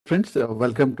Friends,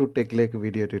 welcome to Tech Lake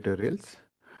video tutorials.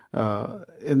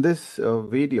 In this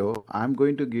video, I'm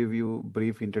going to give you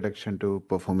brief introduction to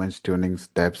performance tuning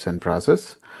steps and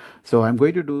process. So I'm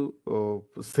going to do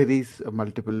series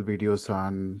multiple videos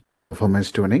on performance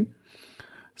tuning.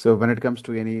 So when it comes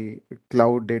to any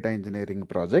cloud data engineering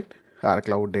project or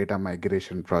cloud data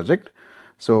migration project,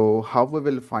 so how we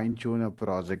will fine tune a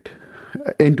project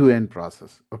end-to-end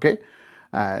process, okay?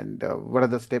 And what are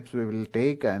the steps we will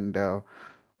take and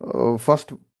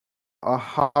first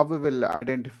how we will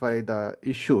identify the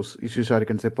issues, or you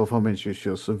can say performance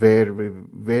issues, where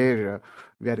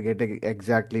we are getting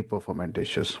exactly performance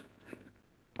issues.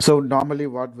 So normally,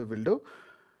 what we will do,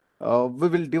 we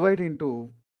will divide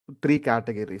into three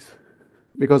categories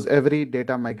because every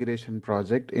data migration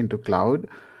project into cloud,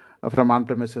 from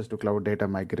on-premises to cloud data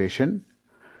migration,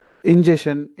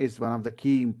 ingestion is one of the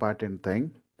key important thing.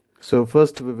 So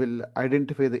first we will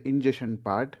identify the ingestion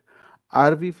part.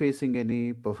 Are we facing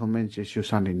any performance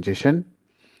issues on ingestion?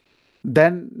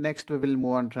 Then next we will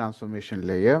move on transformation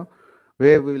layer,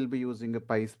 where we will be using a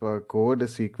pyspark code, a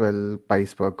SQL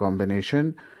pyspark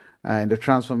combination, and the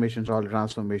transformations, all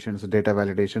transformations, data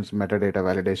validations, metadata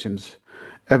validations,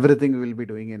 everything we will be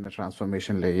doing in the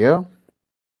transformation layer.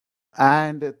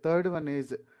 And the third one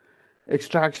is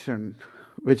extraction,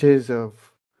 which is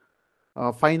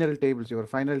final tables. Your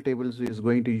final tables is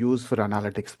going to use for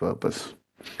analytics purpose.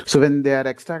 So when they are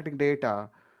extracting data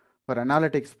for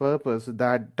analytics purpose,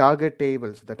 the target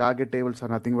tables are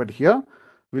nothing but here,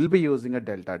 we'll be using a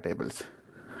delta tables.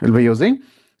 We'll be using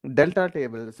delta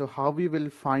tables. So how we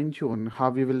will fine tune, how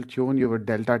we will tune your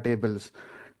delta tables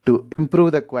to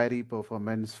improve the query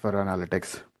performance for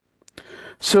analytics.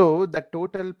 So the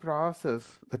total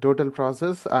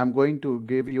process, I'm going to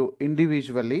give you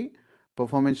individually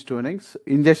performance tunings,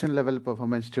 ingestion level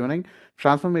performance tuning,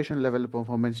 transformation level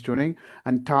performance tuning,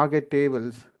 and target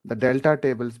tables, the delta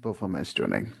tables performance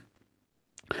tuning.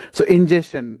 So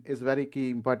ingestion is very key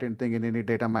important thing in any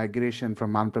data migration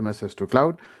from on-premises to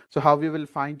cloud. So how we will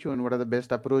fine tune, what are the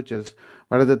best approaches,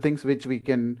 what are the things which we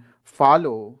can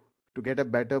follow to get a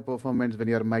better performance when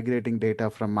you are migrating data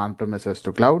from on-premises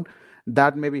to cloud.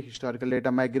 That may be historical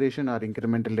data migration or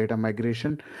incremental data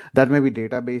migration. That may be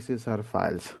databases or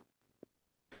files.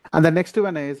 And the next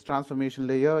one is transformation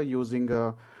layer using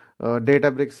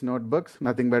Databricks notebooks.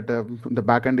 Nothing but the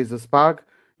backend is a Spark.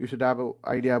 You should have an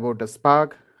idea about a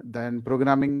Spark, then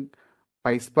programming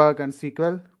PySpark and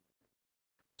SQL.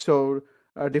 So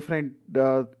different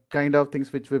kind of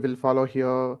things which we will follow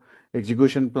here: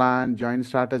 execution plan, join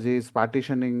strategies,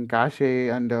 partitioning, cache,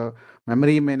 and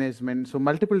memory management. So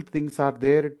multiple things are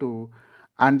there to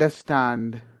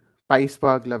understand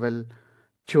PySpark level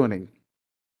tuning.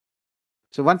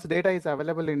 So once data is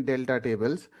available in delta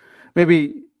tables,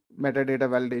 maybe metadata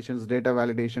validations, data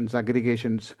validations,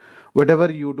 aggregations, whatever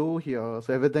you do here,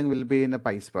 so everything will be in a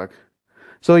PySpark.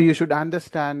 So you should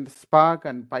understand Spark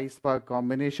and PySpark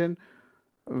combination,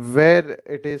 where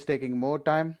it is taking more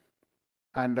time,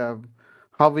 and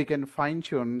how we can fine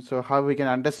tune. So how we can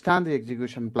understand the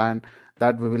execution plan,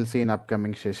 that we will see in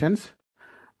upcoming sessions.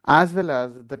 As well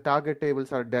as the target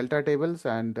tables are delta tables,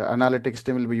 and analytics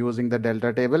team will be using the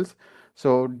delta tables.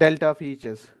 So delta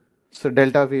features. So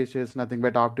delta features nothing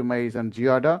but optimize and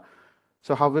georder.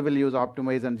 So how we will use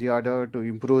optimize and georder to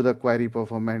improve the query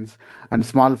performance and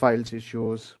small files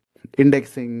issues,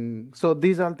 indexing. So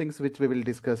these are things which we will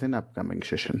discuss in upcoming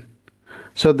session.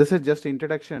 So this is just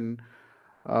introduction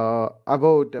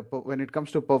about when it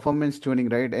comes to performance tuning,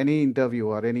 right? Any interview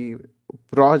or any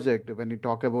project, when you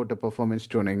talk about the performance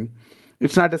tuning,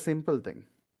 it's not a simple thing.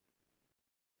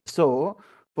 So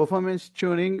performance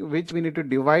tuning, which we need to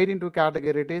divide into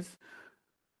categories,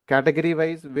 category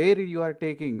wise, where you are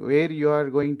taking, where you are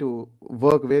going to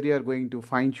work, where you are going to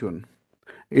fine tune.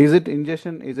 Is it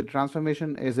ingestion? Is it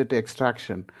transformation? Is it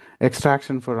extraction?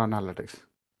 Extraction for analytics.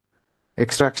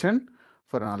 Extraction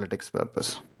for analytics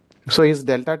purpose. So is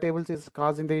delta tables is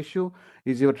causing the issue?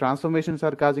 Is your transformations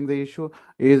are causing the issue?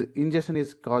 Is ingestion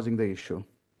is causing the issue?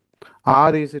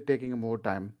 Or is it taking more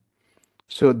time?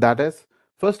 So that is,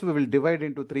 first we will divide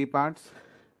into three parts.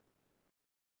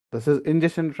 This is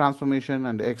ingestion, transformation,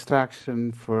 and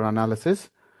extraction for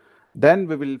analysis. Then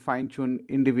we will fine tune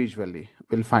individually.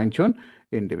 We'll fine tune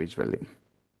individually.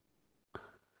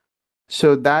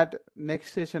 So that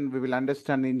next session we will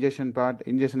understand the ingestion part.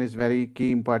 Ingestion is very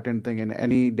key important thing in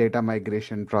any data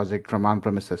migration project from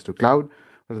on-premises to cloud.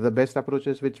 What are the best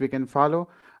approaches which we can follow,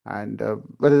 and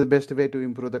what is the best way to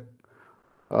improve the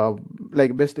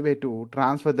best way to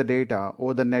transfer the data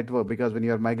over the network, because when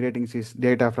you are migrating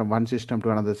data from one system to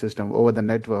another system over the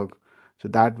network, so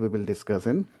that we will discuss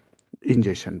in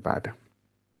ingestion part.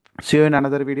 See you in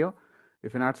another video.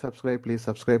 If you're not subscribed, please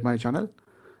subscribe my channel.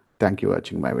 Thank you for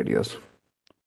watching my videos.